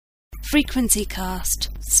Frequency Cast.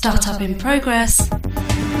 Startup in progress.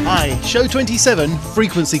 Hi, Show 27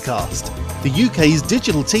 Frequency Cast, the UK's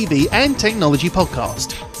digital TV and technology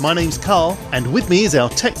podcast. My name's Carl, and with me is our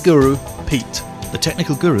tech guru, Pete. The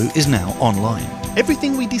technical guru is now online.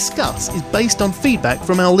 Everything we discuss is based on feedback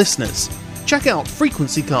from our listeners. Check out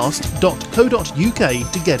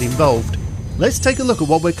frequencycast.co.uk to get involved. Let's take a look at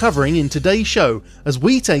what we're covering in today's show as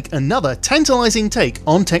we take another tantalising take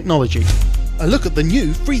on technology. A look at the new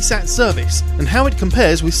FreeSat service and how it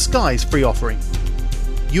compares with Sky's free offering.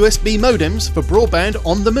 USB modems for broadband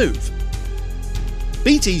on the move.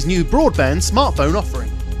 BT's new broadband smartphone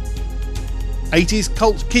offering. 80s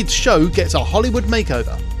cult kids show gets a Hollywood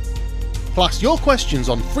makeover. Plus your questions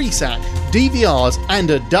on FreeSat, DVRs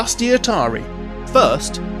and a dusty Atari.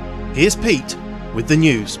 First, here's Pete with the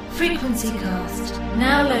news. Frequency Cast.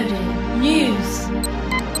 Now loading. News.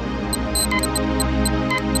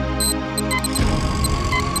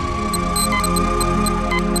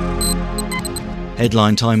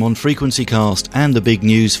 Headline time on Frequency Cast, and the big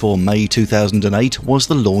news for May 2008 was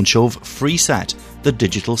the launch of FreeSat, the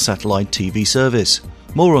digital satellite TV service.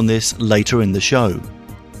 More on this later in the show.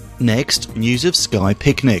 Next, news of Sky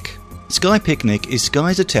Picnic. Sky Picnic is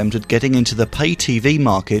Sky's attempt at getting into the pay TV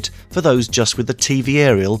market for those just with a TV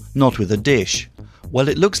aerial, not with a dish. Well,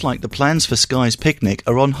 it looks like the plans for Sky's Picnic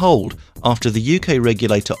are on hold after the UK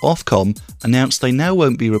regulator Ofcom announced they now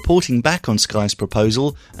won't be reporting back on Sky's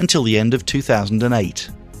proposal until the end of 2008.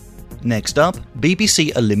 Next up,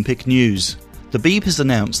 BBC Olympic news. The Beeb has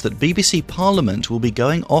announced that BBC Parliament will be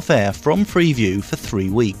going off-air from Freeview for 3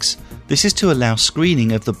 weeks. This is to allow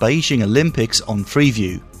screening of the Beijing Olympics on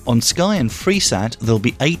Freeview. On Sky and FreeSat, there'll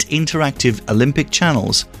be 8 interactive Olympic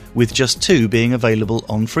channels, with just 2 being available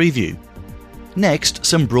on Freeview. Next,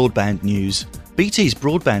 some broadband news. BT's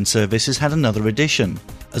broadband service has had another addition.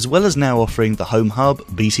 As well as now offering the Home Hub,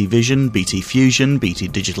 BT Vision, BT Fusion, BT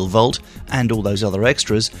Digital Vault, and all those other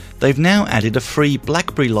extras, they've now added a free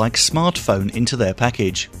BlackBerry-like smartphone into their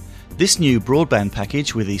package. This new broadband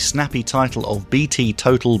package, with the snappy title of BT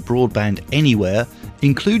Total Broadband Anywhere,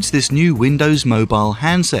 includes this new Windows mobile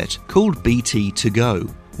handset called BT To Go,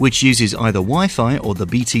 which uses either Wi-Fi or the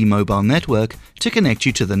BT mobile network to connect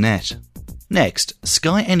you to the net. Next,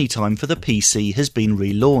 Sky Anytime for the PC has been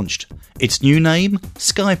relaunched. Its new name,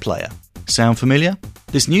 Sky Player. Sound familiar?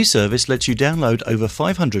 This new service lets you download over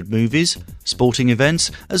 500 movies, sporting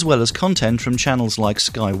events, as well as content from channels like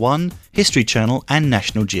Sky One, History Channel and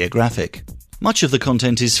National Geographic. Much of the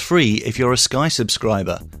content is free if you're a Sky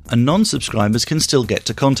subscriber, and non-subscribers can still get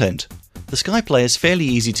to content. The Sky Player is fairly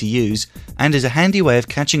easy to use and is a handy way of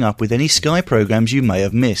catching up with any Sky programs you may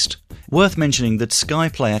have missed. Worth mentioning that Sky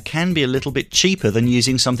Player can be a little bit cheaper than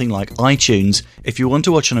using something like iTunes if you want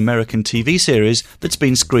to watch an American TV series that's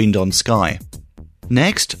been screened on Sky.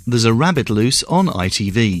 Next, there's a rabbit loose on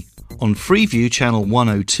ITV. On Freeview Channel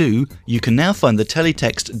 102, you can now find the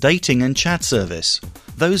teletext dating and chat service.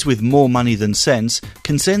 Those with more money than sense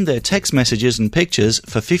can send their text messages and pictures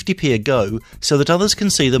for 50p a go so that others can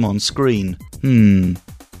see them on screen.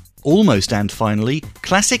 Almost, and finally,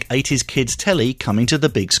 classic 80s kids telly coming to the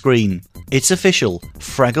big screen. It's official,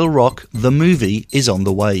 Fraggle Rock the movie is on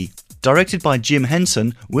the way. Directed by Jim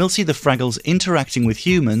Henson, we'll see the Fraggles interacting with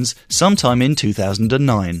humans sometime in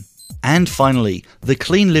 2009. And finally, the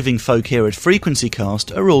clean living folk here at Frequency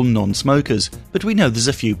Cast are all non-smokers, but we know there's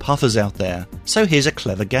a few puffers out there, so here's a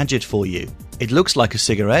clever gadget for you. It looks like a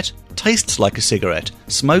cigarette, tastes like a cigarette,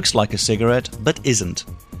 smokes like a cigarette, but isn't.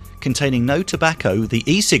 Containing no tobacco, the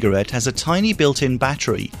e-cigarette has a tiny built-in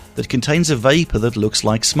battery that contains a vapour that looks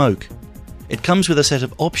like smoke. It comes with a set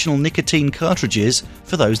of optional nicotine cartridges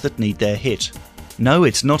for those that need their hit. No,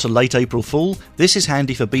 it's not a late April Fool. This is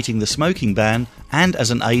handy for beating the smoking ban and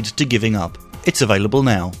as an aid to giving up. It's available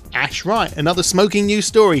now. Ash, right, another smoking news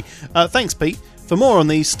story. Thanks, Pete. For more on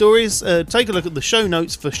these stories, take a look at the show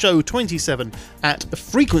notes for show 27 at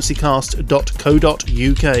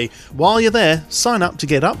frequencycast.co.uk. While you're there, sign up to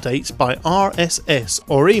get updates by RSS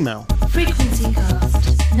or email. Frequency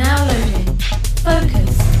Cast. Now loading.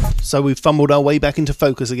 Focus. So we've fumbled our way back into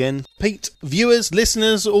focus again. Pete, viewers,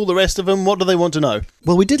 listeners, all the rest of them, what do they want to know?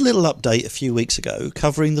 Well, we did a little update a few weeks ago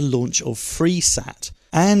covering the launch of FreeSat.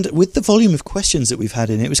 And with the volume of questions that we've had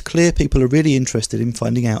in it was clear people are really interested in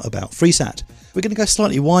finding out about FreeSat. We're going to go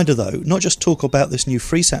slightly wider though, not just talk about this new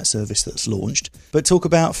FreeSat service that's launched, but talk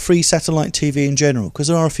about free satellite TV in general, because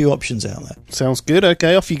there are a few options out there. Sounds good,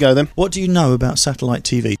 okay, off you go then. What do you know about satellite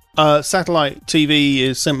TV? Satellite TV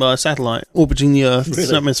is sent by a satellite orbiting the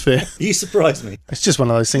Earth's atmosphere. You surprised me. It's just one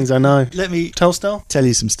of those things I know. Let me tell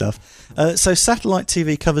you some stuff. So satellite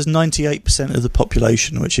TV covers 98% of the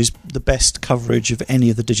population, which is the best coverage of any any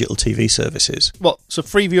of the digital TV services. What? So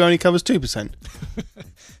Freeview only covers 2%?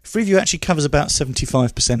 Freeview actually covers about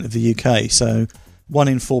 75% of the UK, so 1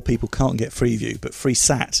 in 4 people can't get Freeview, but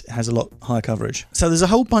FreeSat has a lot higher coverage. So there's a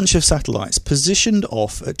whole bunch of satellites positioned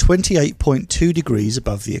off at 28.2 degrees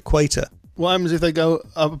above the equator. What happens if they go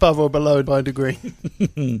above or below by a degree?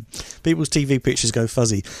 People's TV pictures go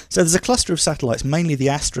fuzzy. So there's a cluster of satellites, mainly the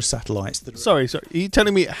Astra satellites. Sorry. Are you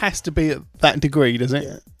telling me it has to be at that degree, does it?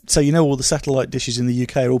 Yeah. So you know all the satellite dishes in the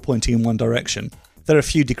UK are all pointing in one direction. They're a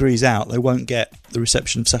few degrees out, they won't get the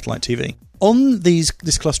reception of satellite TV. On this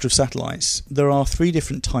cluster of satellites, there are 3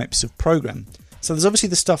 different types of programme. So there's obviously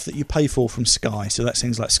the stuff that you pay for from Sky, so that's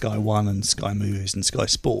things like Sky One and Sky Movies and Sky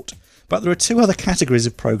Sport. But there are 2 other categories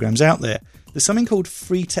of programmes out there. There's something called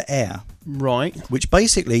free-to-air. Right. Which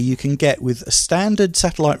basically you can get with a standard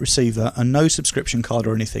satellite receiver and no subscription card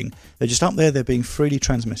or anything. They're just up there, they're being freely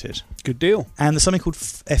transmitted. Good deal. And there's something called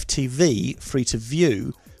FTV,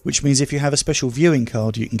 free-to-view, which means if you have a special viewing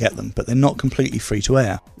card you can get them, but they're not completely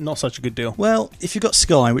free-to-air. Not such a good deal. Well, if you've got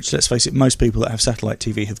Sky, which let's face it, most people that have satellite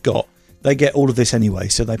TV have got, they get all of this anyway,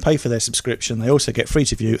 so they pay for their subscription, they also get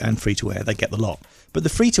free-to-view and free-to-air, they get the lot. But the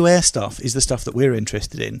free-to-air stuff is the stuff that we're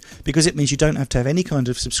interested in, because it means you don't have to have any kind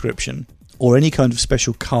of subscription or any kind of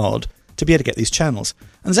special card to be able to get these channels.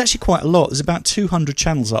 And there's actually quite a lot, there's about 200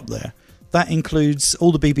 channels up there. That includes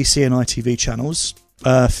all the BBC and ITV channels,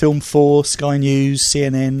 Film 4, Sky News,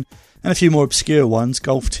 CNN, and a few more obscure ones,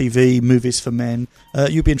 Golf TV, Movies for Men.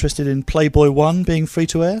 You'd be interested in Playboy One being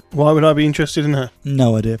free-to-air? Why would I be interested in that?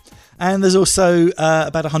 No idea. And there's also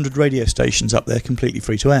about 100 radio stations up there, completely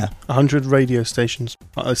free-to-air. 100 radio stations.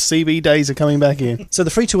 CB days are coming back in. So the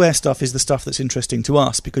free-to-air stuff is the stuff that's interesting to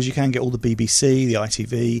us, because you can get all the BBC, the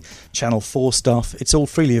ITV, Channel 4 stuff. It's all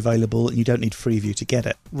freely available, and you don't need Freeview to get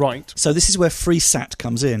it. Right. So this is where FreeSat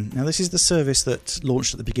comes in. Now, this is the service that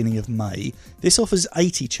launched at the beginning of May. This offers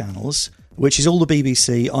 80 channels, which is all the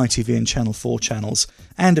BBC, ITV and Channel 4 channels,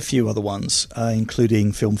 and a few other ones,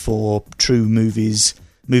 including Film 4, True Movies,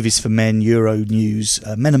 Movies for Men, Euro News,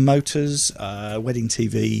 Men and Motors, Wedding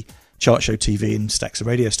TV, Chart Show TV, and stacks of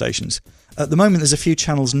radio stations. At the moment, there's a few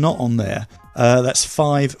channels not on there. That's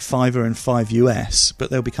 5, Fiver, and 5 US, but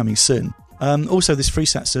they'll be coming soon. Also, this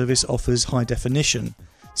FreeSat service offers high definition.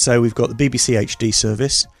 So we've got the BBC HD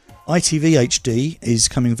service. ITV HD is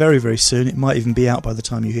coming very, very soon. It might even be out by the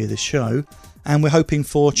time you hear this show. And we're hoping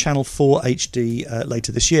for Channel 4 HD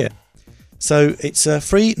later this year. So it's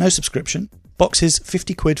free, no subscription. Boxes,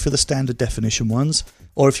 50 quid for the standard definition ones.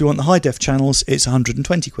 Or if you want the high def channels, it's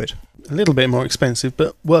 120 quid. A little bit more expensive,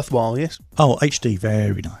 but worthwhile, yes? Oh, HD,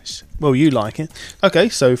 very nice. Well, you like it. Okay,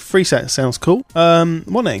 so FreeSat sounds cool.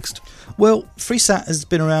 What next? Well, FreeSat has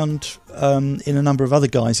been around in a number of other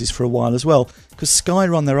guises for a while as well, because Sky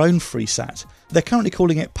run their own FreeSat. They're currently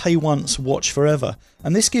calling it Pay Once, Watch Forever,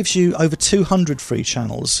 and this gives you over 200 free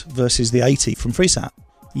channels versus the 80 from FreeSat.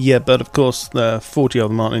 Yeah, but of course, the 40 of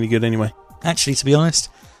them aren't any good anyway. Actually, to be honest,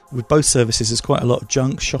 with both services, there's quite a lot of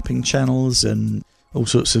junk shopping channels and all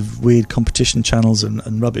sorts of weird competition channels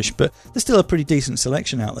and rubbish, but there's still a pretty decent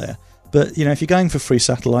selection out there. But, you know, if you're going for free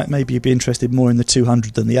satellite, maybe you'd be interested more in the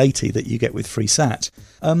 200 than the 80 that you get with FreeSat.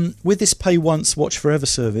 With this Pay Once, Watch Forever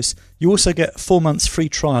service, you also get 4 months free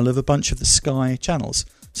trial of a bunch of the Sky channels.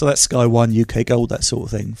 So that's Sky One, UK Gold, that sort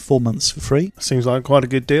of thing. 4 months for free. Seems like quite a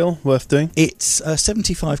good deal, worth doing. It's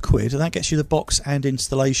 75 quid, and that gets you the box and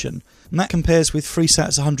installation. And that compares with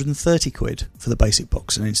FreeSat's 130 quid for the basic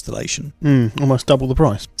box and installation. Almost double the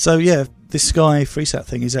price. So yeah, this Sky FreeSat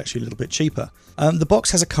thing is actually a little bit cheaper. The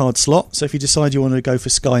box has a card slot, so if you decide you want to go for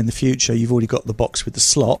Sky in the future, you've already got the box with the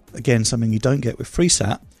slot. Again, something you don't get with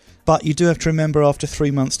FreeSat. But you do have to remember after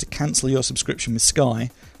 3 months to cancel your subscription with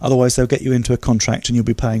Sky, otherwise they'll get you into a contract and you'll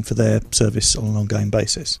be paying for their service on an ongoing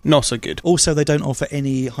basis. Not so good. Also, they don't offer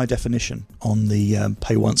any high definition on the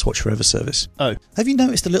Pay Once, Watch Forever service. Oh. Have you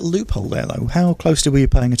noticed a little loophole there, though? How closely were you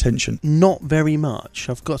paying attention? Not very much,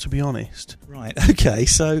 I've got to be honest. Right, okay,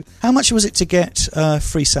 so how much was it to get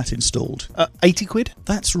FreeSat installed? 80 quid?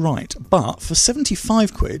 That's right, but for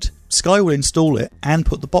 75 quid, Sky will install it and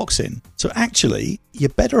put the box in. So actually, you're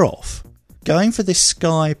better off going for this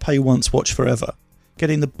Sky Pay Once, Watch Forever,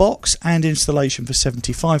 getting the box and installation for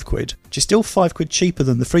 75 quid, which is still 5 quid cheaper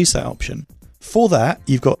than the FreeSat option. For that,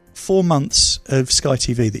 you've got 4 months of Sky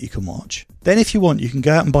TV that you can watch. Then if you want, you can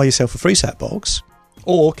go out and buy yourself a FreeSat box,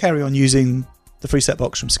 or carry on using the FreeSat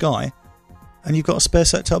box from Sky, and you've got a spare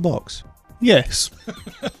set-top box. Yes.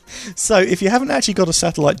 So if you haven't actually got a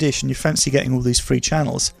satellite dish and you fancy getting all these free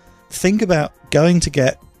channels, think about going to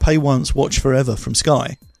get Pay Once, Watch Forever from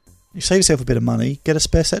Sky. You save yourself a bit of money, get a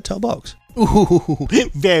spare set-top box. Ooh,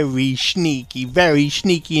 very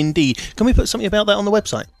sneaky indeed. Can we put something about that on the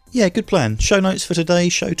website? Yeah, good plan. Show notes for today,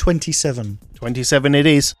 show 27. 27 it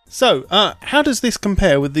is. So, how does this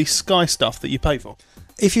compare with the Sky stuff that you pay for?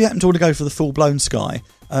 If you happen to want to go for the full-blown Sky,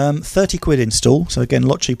 30 quid install, so again, a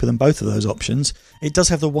lot cheaper than both of those options. It does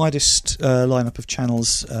have the widest lineup of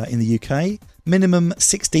channels in the UK. Minimum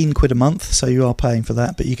 16 quid a month, so you are paying for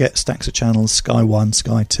that, but you get stacks of channels, Sky 1,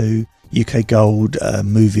 Sky 2, UK Gold,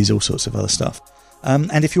 movies, all sorts of other stuff.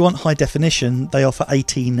 And if you want high definition, they offer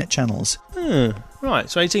 18 channels. Right,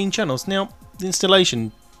 so 18 channels. Now, the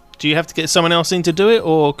installation, do you have to get someone else in to do it,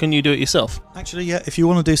 or can you do it yourself? Actually, yeah, if you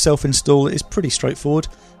want to do self-install, it's pretty straightforward.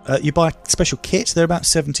 You buy a special kit, they're about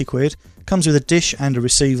 70 quid. Comes with a dish and a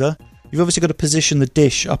receiver. You've obviously got to position the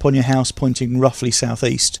dish up on your house pointing roughly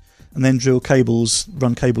southeast, and then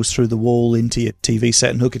run cables through the wall into your TV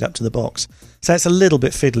set and hook it up to the box. So it's a little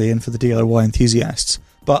bit fiddly and for the DIY enthusiasts,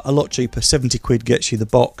 but a lot cheaper. 70 quid gets you the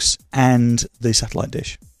box and the satellite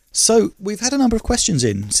dish. So we've had a number of questions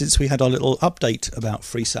in since we had our little update about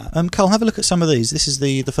FreeSat. Carl, have a look at some of these. This is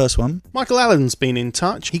the first one. Michael Allen's been in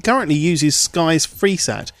touch. He currently uses Sky's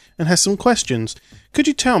FreeSat and has some questions. Could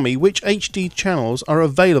you tell me which HD channels are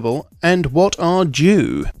available and what are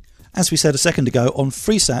due? As we said a second ago, on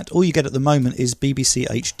FreeSat, all you get at the moment is BBC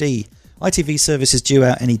HD. ITV service is due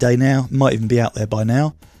out any day now, might even be out there by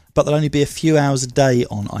now, but there'll only be a few hours a day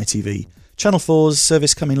on ITV. Channel 4's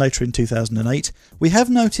service coming later in 2008. We have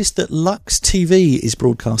noticed that Lux TV is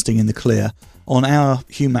broadcasting in the clear on our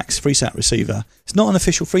Humax FreeSat receiver. It's not an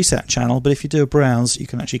official FreeSat channel, but if you do a browse, you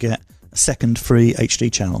can actually get a second free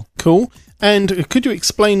HD channel. Cool. And could you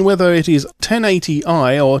explain whether it is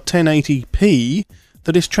 1080i or 1080p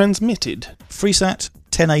that is transmitted? FreeSat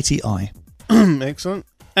 1080i. Excellent.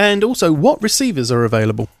 And also, what receivers are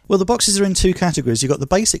available? Well, the boxes are in two categories. You've got the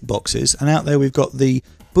basic boxes, and out there we've got the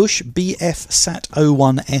Bush BF Sat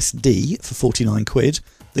 01 SD for 49 quid,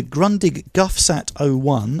 the Grundig Guff Sat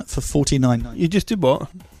 01 for 49.90. You just did what?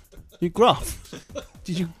 You gruff?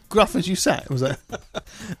 Did you gruff as you sat, was that?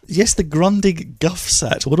 Yes, the Grundig Guff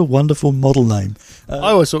Sat. What a wonderful model name.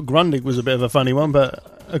 I always thought Grundig was a bit of a funny one,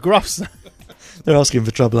 but a gruff sat. They're asking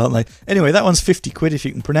for trouble, aren't they? Anyway, that one's 50 quid if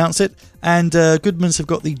you can pronounce it. And Goodman's have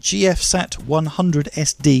got the GF Sat 100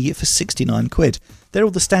 SD for 69 quid. They're all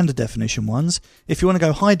the standard definition ones. If you want to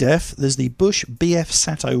go high def, there's the Bush BF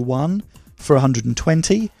Sat 01 for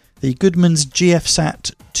 120, the Goodman's GF Sat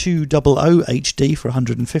 200 HD for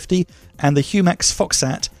 150, and the Humax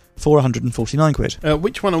Foxsat for 149 quid.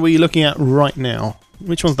 Which one are we looking at right now?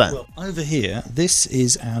 Which one's that? Well, over here, this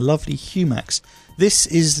is our lovely Humax. This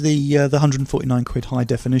is the 149 quid high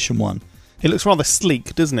definition one. It looks rather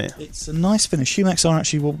sleek, doesn't it? It's a nice finish. Humax are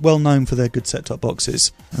actually well known for their good set-top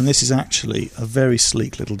boxes, and this is actually a very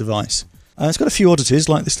sleek little device. It's got a few oddities,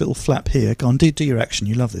 like this little flap here. Go on, do your action.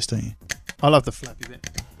 You love this, don't you? I love the flappy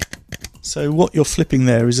bit. So what you're flipping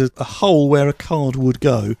there is a hole where a card would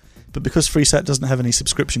go, but because FreeSat doesn't have any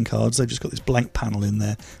subscription cards, they've just got this blank panel in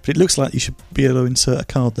there. But it looks like you should be able to insert a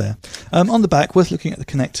card there. On the back, worth looking at the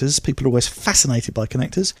connectors. People are always fascinated by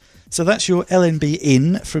connectors. So that's your LNB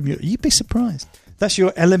in from your... You'd be surprised. That's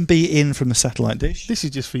your LNB in from the satellite dish. This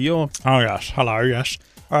is just for your... Oh, yes. Hello, yes.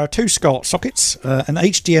 Two SCART sockets, an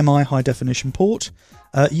HDMI high-definition port,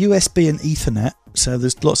 USB and Ethernet. So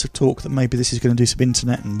there's lots of talk that maybe this is going to do some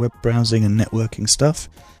internet and web browsing and networking stuff.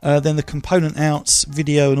 Then the component outs,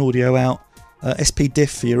 video and audio out,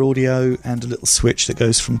 SP-Diff for your audio, and a little switch that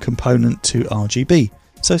goes from component to RGB.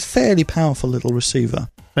 So it's a fairly powerful little receiver.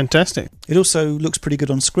 Fantastic. It also looks pretty good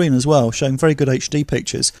on screen as well, showing very good HD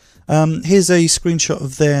pictures. Here's a screenshot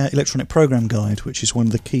of their electronic program guide, which is one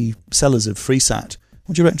of the key sellers of FreeSat.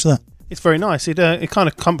 What do you reckon to that? It's very nice. It kind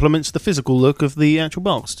of complements the physical look of the actual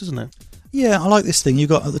box, doesn't it? Yeah, I like this thing. You've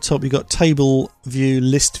got at the top, you've got table view,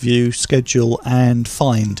 list view, schedule, and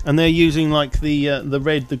find. And they're using like the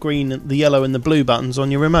red, the green, the yellow, and the blue buttons on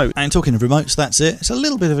your remote. And talking of remotes, that's it. It's a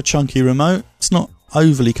little bit of a chunky remote. It's not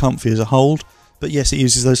overly comfy as a hold, but yes, it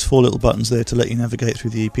uses those four little buttons there to let you navigate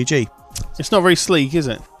through the EPG. It's not very sleek, is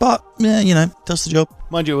it? But, yeah, does the job.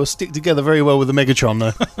 Mind you, it will stick together very well with the Megatron,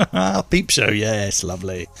 though. Peep show, yes,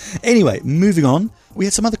 lovely. Anyway, moving on. We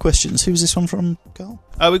had some other questions. Who was this one from, Carl?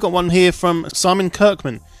 We got one here from Simon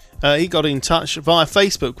Kirkman. He got in touch via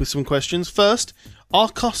Facebook with some questions. First, are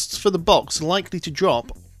costs for the box likely to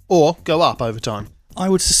drop or go up over time? I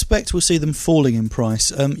would suspect we'll see them falling in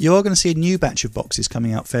price. You are going to see a new batch of boxes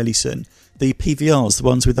coming out fairly soon. The PVRs, the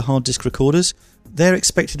ones with the hard disk recorders, they're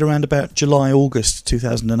expected around about July, August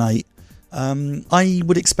 2008. I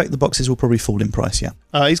would expect the boxes will probably fall in price, yeah.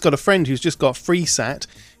 He's got a friend who's just got FreeSat.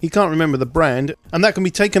 He can't remember the brand, and that can be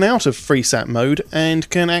taken out of FreeSat mode and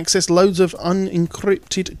can access loads of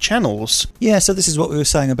unencrypted channels. Yeah, so this is what we were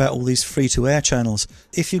saying about all these free-to-air channels.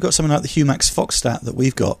 If you've got something like the Humax Foxstat that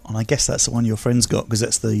we've got, and I guess that's the one your friend's got because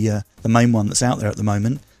that's the main one that's out there at the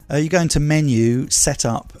moment, you go into Menu,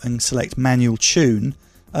 Setup, and select Manual Tune.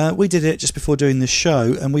 We did it just before doing this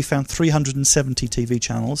show, and we found 370 TV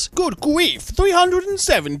channels. Good grief,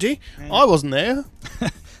 370? I wasn't there.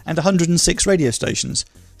 And 106 radio stations.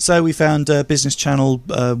 So we found Business Channel,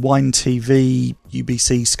 Wine TV,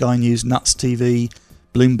 UBC, Sky News, Nuts TV,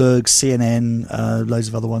 Bloomberg, CNN, loads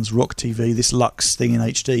of other ones, Rock TV, this Lux thing in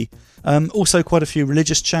HD. Also quite a few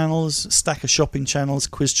religious channels, stack of shopping channels,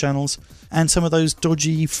 quiz channels, and some of those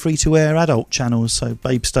dodgy free-to-air adult channels, so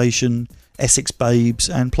Babe Station, Essex Babes,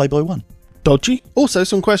 and Playboy One. Dodgy. Also,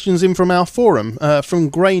 some questions in from our forum, from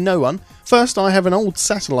Grey No One. First, I have an old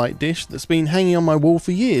satellite dish that's been hanging on my wall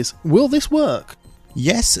for years. Will this work?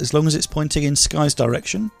 Yes, as long as it's pointing in Sky's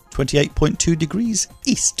direction, 28.2 degrees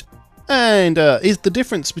east. And is the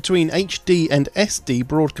difference between HD and SD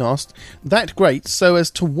broadcast that great so as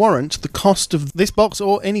to warrant the cost of this box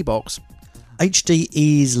or any box? HD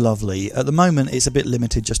is lovely. At the moment, it's a bit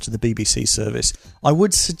limited just to the BBC service. I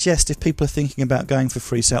would suggest if people are thinking about going for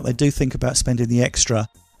FreeSat, they do think about spending the extra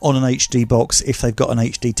on an HD box if they've got an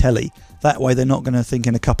HD telly. That way they're not going to think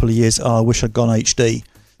in a couple of years, I wish I'd gone HD.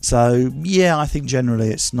 So, yeah, I think generally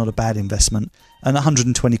it's not a bad investment. And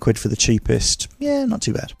 120 quid for the cheapest, yeah, not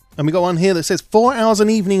too bad. And we got one here that says 4 hours an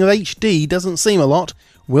evening of HD doesn't seem a lot.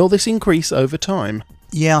 Will this increase over time?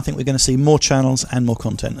 Yeah, I think we're going to see more channels and more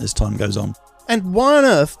content as time goes on. And why on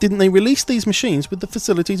earth didn't they release these machines with the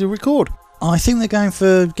facility to record? I think they're going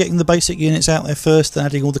for getting the basic units out there first and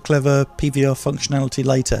adding all the clever PVR functionality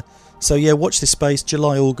later. So yeah, watch this space.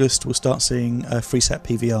 July, August, we'll start seeing FreeSat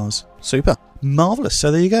PVRs. Super. Marvellous.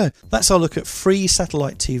 So there you go. That's our look at free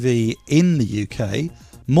satellite TV in the UK.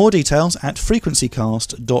 More details at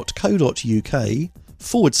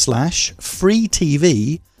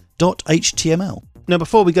frequencycast.co.uk/freetv.html. Now,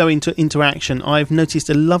 before we go into interaction, I've noticed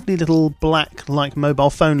a lovely little black, like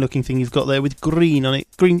mobile phone looking thing you've got there with green on it.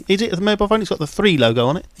 Green, is it a mobile phone? It's got the 3 logo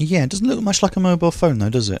on it. Yeah, it doesn't look much like a mobile phone though,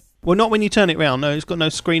 does it? Well, not when you turn it round. No, it's got no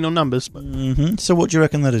screen or numbers. So what do you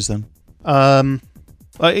reckon that is then?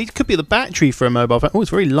 It could be the battery for a mobile phone. Oh,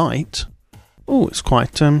 it's very light. Oh, it's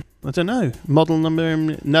quite, I don't know. Model number,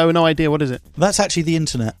 no idea. What is it? That's actually the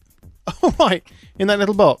internet. Oh, right. In that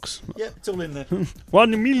little box. Yep, it's all in there.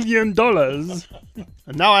 $1 million. And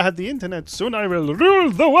now I have the internet. Soon I will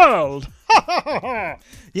rule the world.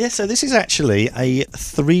 Yeah, so this is actually a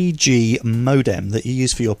 3G modem that you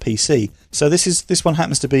use for your PC. So this one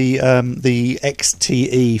happens to be the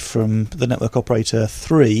XTE from the network operator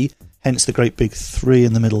 3, hence the great big 3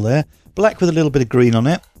 in the middle there. Black with a little bit of green on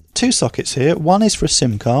it. 2 sockets here. One is for a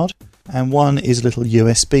SIM card and one is a little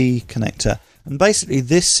USB connector. And basically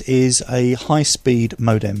this is a high-speed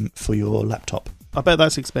modem for your laptop. I bet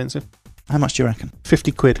that's expensive. How much do you reckon?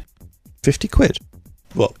 50 quid. 50 quid?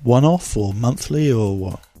 What, one-off or monthly or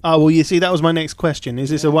what? Oh, well, you see, that was my next question. Is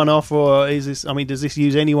this a one-off, or is this, I mean, does this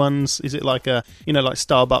use anyone's, is it like a, like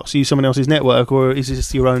Starbucks use someone else's network, or is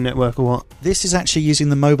this your own network, or what? This is actually using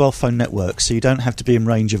the mobile phone network, so you don't have to be in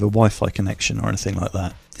range of a Wi-Fi connection or anything like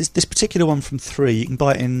that. This particular one from 3, you can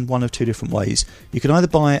buy it in one of 2 different ways. You can either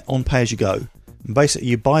buy it on pay-as-you-go, and basically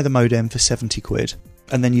you buy the modem for 70 quid,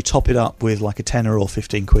 and then you top it up with like a 10 or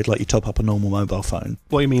 15 quid, like you top up a normal mobile phone.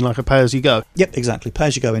 What do you mean, like a pay-as-you-go? Yep, exactly,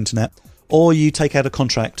 pay-as-you-go internet. Or you take out a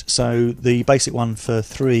contract, so the basic one for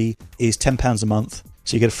 3 is £10 a month,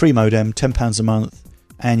 so you get a free modem, £10 a month,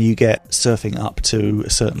 and you get surfing up to a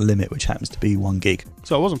certain limit, which happens to be 1 gig.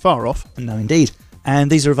 So it wasn't far off. No, indeed. And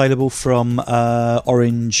these are available from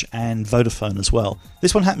Orange and Vodafone as well.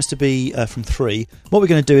 This one happens to be from 3. What we're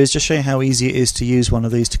going to do is just show you how easy it is to use one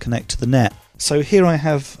of these to connect to the net. So here I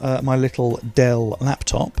have my little Dell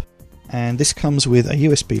laptop, and this comes with a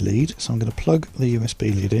USB lead, so I'm going to plug the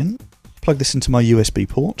USB lead in. Plug this into my USB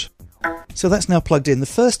port. So that's now plugged in. The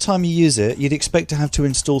first time you use it, you'd expect to have to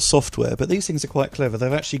install software, but these things are quite clever.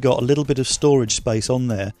 They've actually got a little bit of storage space on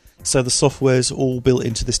there, so the software's all built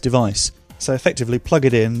into this device. So effectively plug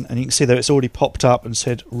it in, and you can see that it's already popped up and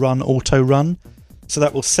said run auto run. So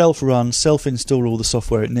that will self-run, self-install all the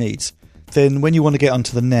software it needs. Then when you want to get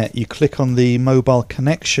onto the net, you click on the mobile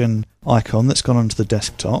connection icon that's gone onto the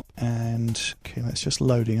desktop, and okay, that's just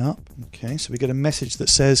loading up. Okay, so we get a message that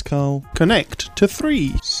says, Carl, connect to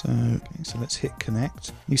 3. So let's hit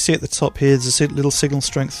connect. You see at the top here there's a little signal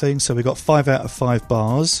strength thing, so we've got 5 out of 5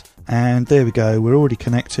 bars, And there we go, we're already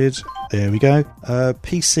connected. There we go.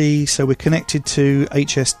 PC, so we're connected to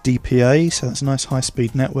HSDPA, so that's a nice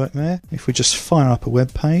high-speed network there. If we just fire up a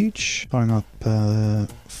web page, firing up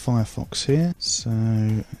Firefox here, so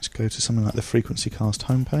let's go to something like the FrequencyCast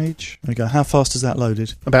homepage. There we go. How fast is that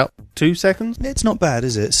loaded? About 2 seconds. It's not bad,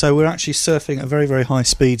 is it? So we're actually surfing at very, very high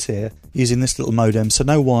speeds here using this little modem, so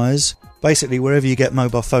no wires. Basically, wherever you get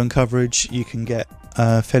mobile phone coverage, you can get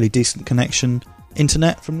a fairly decent connection.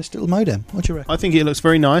 Internet from this little modem. What do you reckon? I think it looks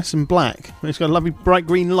very nice and black. It's got a lovely bright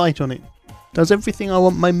green light on it. Does everything I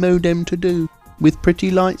want my modem to do, with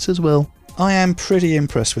pretty lights as well. I am pretty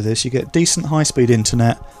impressed with this. You get decent high-speed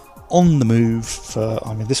internet on the move for,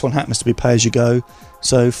 this one happens to be pay-as-you-go,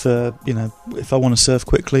 so for, if I want to surf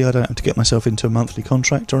quickly, I don't have to get myself into a monthly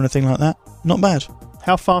contract or anything like that. Not bad.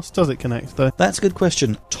 How fast does it connect, though? That's a good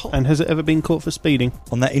question. And has it ever been caught for speeding?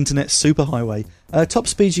 On that internet superhighway. Top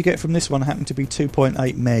speeds you get from this one happen to be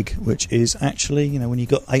 2.8 meg, which is actually, when you've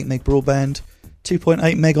got 8 meg broadband,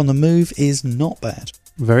 2.8 meg on the move is not bad.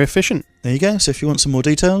 Very efficient. There you go. So if you want some more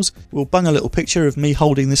details, we'll bung a little picture of me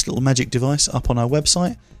holding this little magic device up on our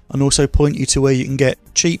website, and also point you to where you can get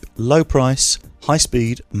cheap, low price,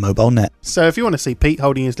 high-speed mobile net. So if you want to see Pete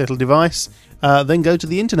holding his little device, then go to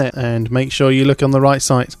the internet and make sure you look on the right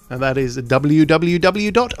site. And that is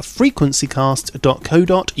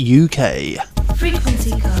www.frequencycast.co.uk.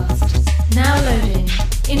 FrequencyCast. Now loading.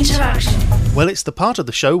 Interaction. Well, it's the part of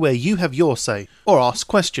the show where you have your say, or ask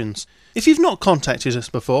questions. If you've not contacted us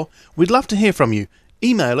before, we'd love to hear from you.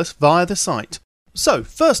 Email us via the site. So,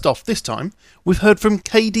 first off this time, we've heard from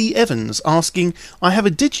KD Evans asking, I have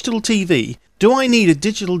a digital TV. Do I need a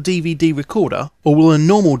digital DVD recorder, or will a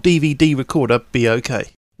normal DVD recorder be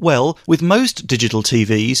okay? Well, with most digital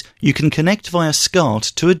TVs, you can connect via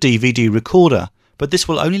SCART to a DVD recorder, but this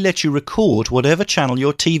will only let you record whatever channel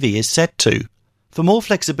your TV is set to. For more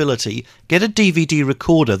flexibility, get a DVD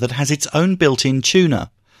recorder that has its own built-in tuner.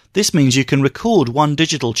 This means you can record one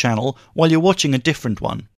digital channel while you're watching a different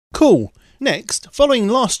one. Cool. Next, following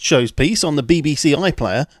last show's piece on the BBC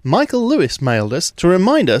iPlayer, Michael Lewis mailed us to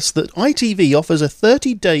remind us that ITV offers a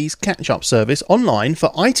 30 days catch-up service online for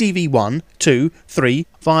ITV1, 2, 3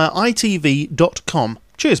 via itv.com.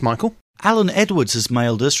 Cheers, Michael. Alan Edwards has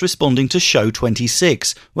mailed us responding to show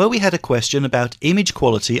 26, where we had a question about image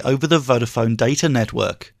quality over the Vodafone data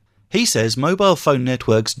network. He says mobile phone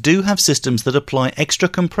networks do have systems that apply extra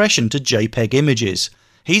compression to JPEG images.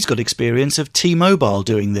 He's got experience of T-Mobile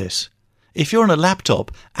doing this. If you're on a laptop,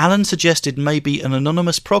 Alan suggested maybe an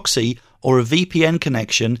anonymous proxy or a VPN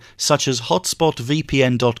connection such as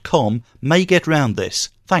hotspotvpn.com may get round this.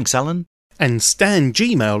 Thanks, Alan. And Stan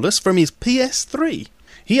G mailed us from his PS3.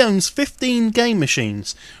 He owns 15 game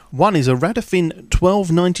machines. One is a Radifin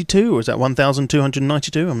 1292, or is that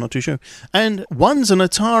 1292? I'm not too sure. And one's an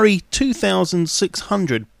Atari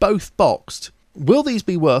 2600, both boxed. Will these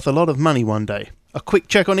be worth a lot of money one day? A quick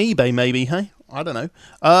check on eBay maybe, hey? I don't know.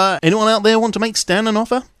 Anyone out there want to make Stan an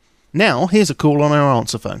offer? Now, here's a call on our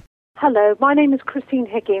answer phone. Hello, my name is Christine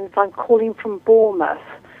Higgins. I'm calling from Bournemouth.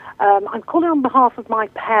 I'm calling on behalf of my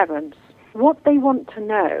parents. What they want to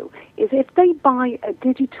know is if they buy a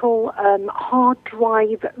digital hard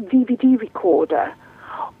drive DVD recorder,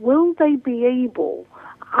 will they be able,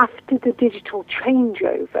 after the digital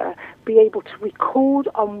changeover, be able to record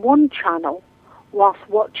on one channel whilst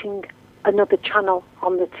watching another channel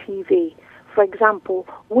on the TV? For example,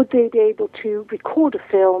 would they be able to record a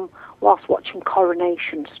film whilst watching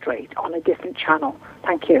Coronation Street on a different channel?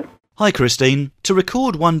 Thank you. Hi Christine. To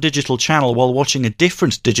record one digital channel while watching a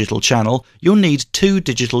different digital channel, you'll need 2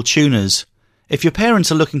 digital tuners. If your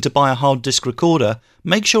parents are looking to buy a hard disk recorder,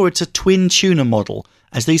 make sure it's a twin tuner model,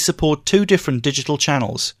 as these support 2 different digital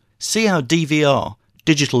channels. See our DVR,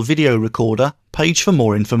 Digital Video Recorder, page for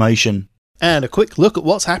more information. And a quick look at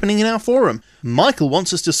what's happening in our forum. Michael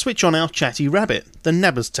wants us to switch on our chatty rabbit, the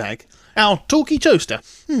Nabbers tag. Our talky toaster.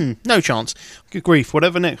 No chance. Good grief,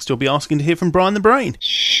 whatever next, you'll be asking to hear from Brian the Brain.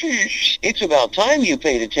 It's about time you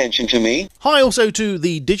paid attention to me. Hi also to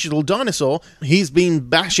the digital dinosaur. He's been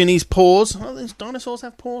bashing his paws. Oh, these dinosaurs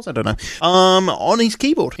have paws? I don't know. On his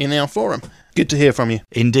keyboard in our forum. Good to hear from you.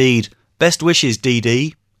 Indeed. Best wishes,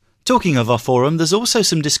 DD. Talking of our forum, there's also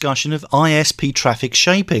some discussion of ISP traffic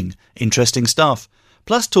shaping. Interesting stuff.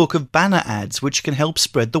 Plus talk of banner ads which can help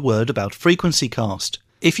spread the word about FrequencyCast.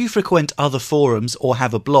 If you frequent other forums or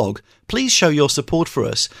have a blog, please show your support for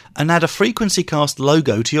us and add a FrequencyCast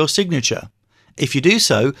logo to your signature. If you do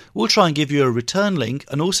so, we'll try and give you a return link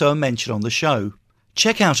and also a mention on the show.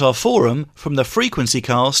 Check out our forum from the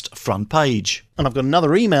FrequencyCast front page. And I've got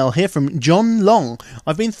another email here from John Long.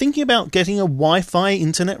 I've been thinking about getting a Wi-Fi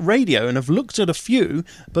internet radio and have looked at a few,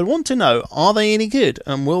 but want to know, are they any good?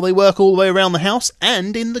 And will they work all the way around the house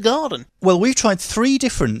and in the garden? Well, we've tried 3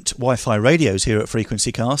 different Wi-Fi radios here at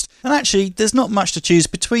Frequency Cast, and actually there's not much to choose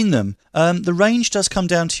between them. The range does come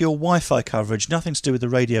down to your Wi-Fi coverage, nothing to do with the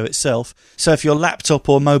radio itself. So if your laptop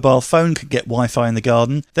or mobile phone can get Wi-Fi in the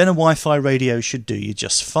garden, then a Wi-Fi radio should do you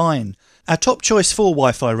just fine. Our top choice for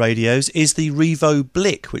Wi-Fi radios is the Revo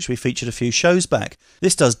Blick, which we featured a few shows back.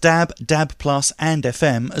 This does DAB, DAB+, and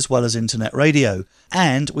FM, as well as internet radio.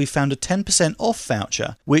 And we found a 10% off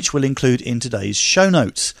voucher, which we'll include in today's show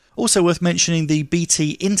notes. Also worth mentioning the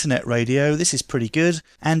BT Internet Radio. This is pretty good,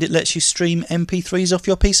 and it lets you stream MP3s off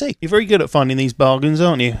your PC. You're very good at finding these bargains,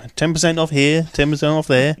 aren't you? 10% off here, 10% off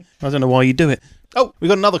there. I don't know why you do it. Oh, we've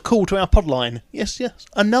got another call to our pod line. Yes,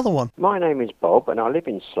 another one. My name is Bob, and I live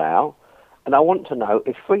in Slough, and I want to know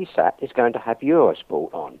if FreeSat is going to have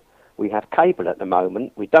Eurosport on. We have cable at the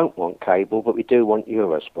moment. We don't want cable, but we do want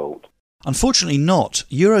Eurosport. Unfortunately not.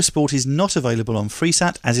 Eurosport is not available on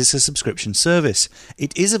FreeSat as it's a subscription service.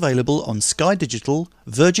 It is available on Sky Digital,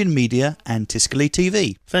 Virgin Media and Tiscali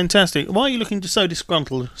TV. Fantastic. Why are you looking so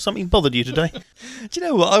disgruntled? Something bothered you today? Do you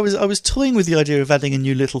know what? I was toying with the idea of adding a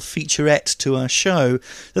new little featurette to our show.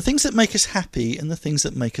 The things that make us happy and the things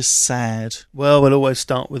that make us sad. Well, we'll always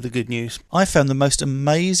start with the good news. I found the most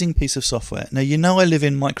amazing piece of software. Now, you know I live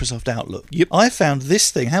in Microsoft Outlook. Yep. I found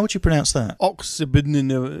this thing. How would you pronounce that?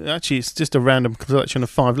 Actually, it's just a random collection of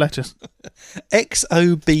 5 letters.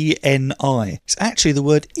 XOBNI. It's actually the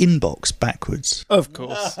word inbox backwards. Of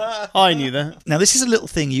course. I knew that. Now, this is a little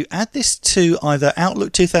thing. You add this to either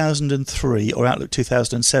Outlook 2003 or Outlook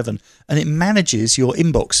 2007, and it manages your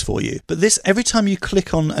inbox for you. But this, every time you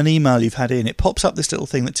click on an email you've had in, it pops up this little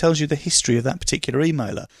thing that tells you the history of that particular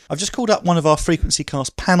emailer. I've just called up one of our Frequency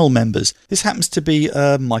Cast panel members. This happens to be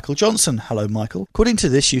Michael Johnson. Hello, Michael. According to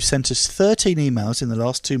this, you've sent us 13 emails in the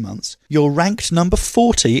last 2 months. You're ranked number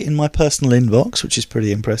 40 in my personal inbox, which is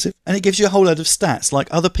pretty impressive. And it gives you a whole load of stats, like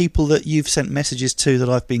other people that you've sent messages to that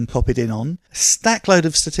I've been copied in on. A stack load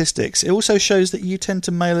of statistics. It also shows that you tend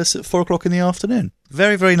to mail us at 4 o'clock in the afternoon.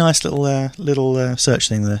 Very, very nice little search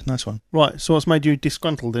thing there. Nice one. Right, so what's made you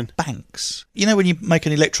disgruntled then? Banks. You know when you make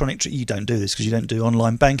an electronic... You don't do this because you don't do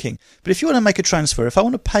online banking. But if you want to make a transfer, if I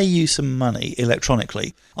want to pay you some money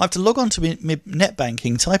electronically, I have to log on to my net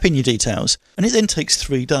banking, type in your details, and it then takes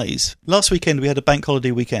 3 days. Last weekend we had a bank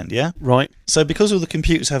holiday weekend, yeah? Right. So because all the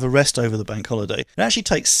computers have a rest over the bank holiday, it actually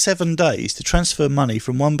takes 7 days to transfer money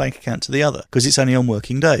from one bank account to the other because it's only on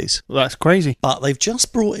working days. Well, that's crazy. But they've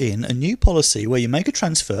just brought in a new policy where you make a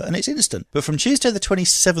transfer and it's instant. But from Tuesday the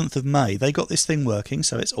 27th of May, they got this thing working,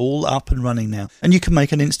 so it's all up and running now. And you can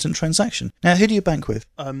make an instant transaction. Now, who do you bank with?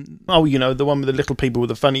 The one with the little people with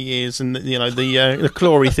the funny ears and, the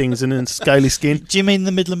clawy things and scaly skin. Do you mean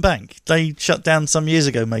the Midland Bank? They shut down some years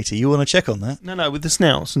ago, matey. You want to check on that? No, with the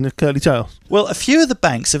snouts and the curly tails. Well, a few of the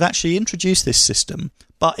banks have actually introduced this system,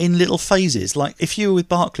 but in little phases. Like if you were with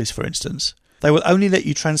Barclays, for instance, they will only let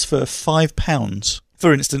you transfer £5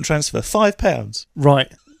 for instant transfer. £5.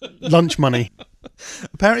 Right. Lunch money.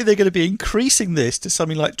 Apparently they're going to be increasing this to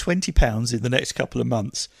something like £20 in the next couple of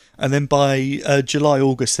months, and then by July,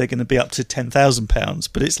 August they're going to be up to £10,000.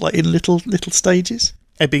 But it's like in little stages.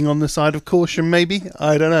 Ebbing on the side of caution, maybe?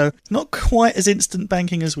 I don't know. Not quite as instant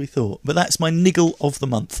banking as we thought, but that's my niggle of the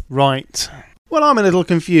month. Right. Well, I'm a little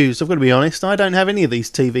confused, I've got to be honest. I don't have any of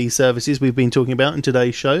these TV services we've been talking about in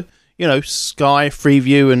today's show. You know, Sky,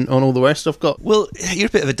 Freeview and all the rest I've got. Well, you're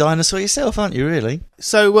a bit of a dinosaur yourself, aren't you, really?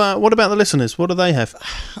 So, what about the listeners? What do they have?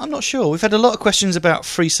 I'm not sure. We've had a lot of questions about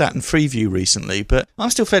FreeSat and Freeview recently, but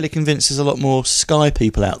I'm still fairly convinced there's a lot more Sky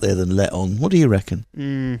people out there than Let On. What do you reckon?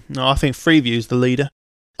 No, I think Freeview's the leader.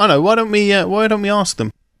 I know, why don't we ask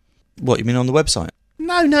them? What, you mean on the website?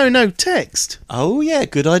 No, text. Oh, yeah,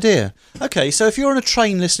 good idea. Okay, so if you're on a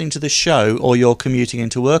train listening to this show, or you're commuting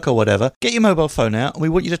into work or whatever, get your mobile phone out and we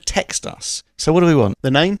want you to text us. So what do we want? The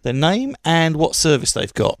name? Their name and what service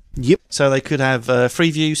they've got. Yep. So they could have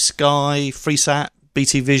Freeview, Sky, FreeSat,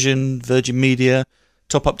 BT Vision, Virgin Media,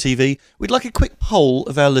 Top Up TV. We'd like a quick poll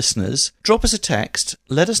of our listeners. Drop us a text,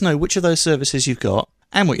 let us know which of those services you've got,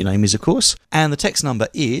 and what your name is, of course. And the text number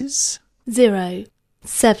is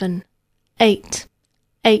 078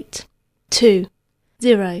 8 2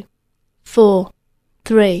 0 4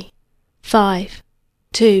 3 5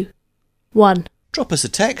 2 1. Drop us a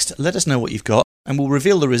text, let us know what you've got, and we'll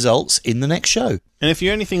reveal the results in the next show. And if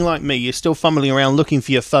you're anything like me, you're still fumbling around looking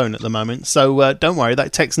for your phone at the moment, so don't worry,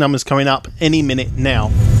 that text number's coming up any minute now.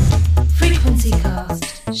 Frequency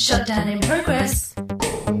Cast. Shutdown in progress.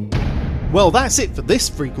 Well, that's it for this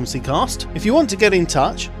Frequency Cast. If you want to get in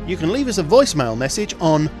touch, you can leave us a voicemail message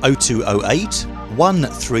on 0208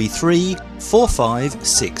 133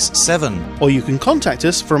 4567, or you can contact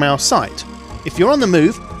us from our site. If you're on the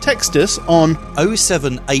move, text us on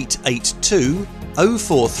 07882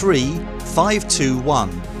 043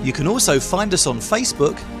 521. You can also find us on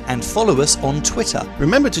Facebook and follow us on Twitter.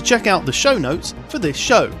 Remember to check out the show notes for this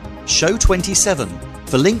show. Show 27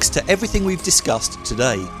 for links to everything we've discussed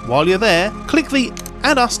today. While you're there, click the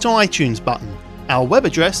Add Us to iTunes button. Our web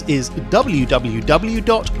address is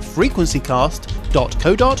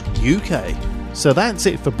www.frequencycast.co.uk. So that's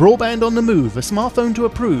it for Broadband on the Move, a smartphone to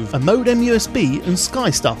approve, a modem USB and Sky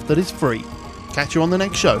stuff that is free. Catch you on the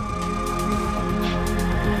next show.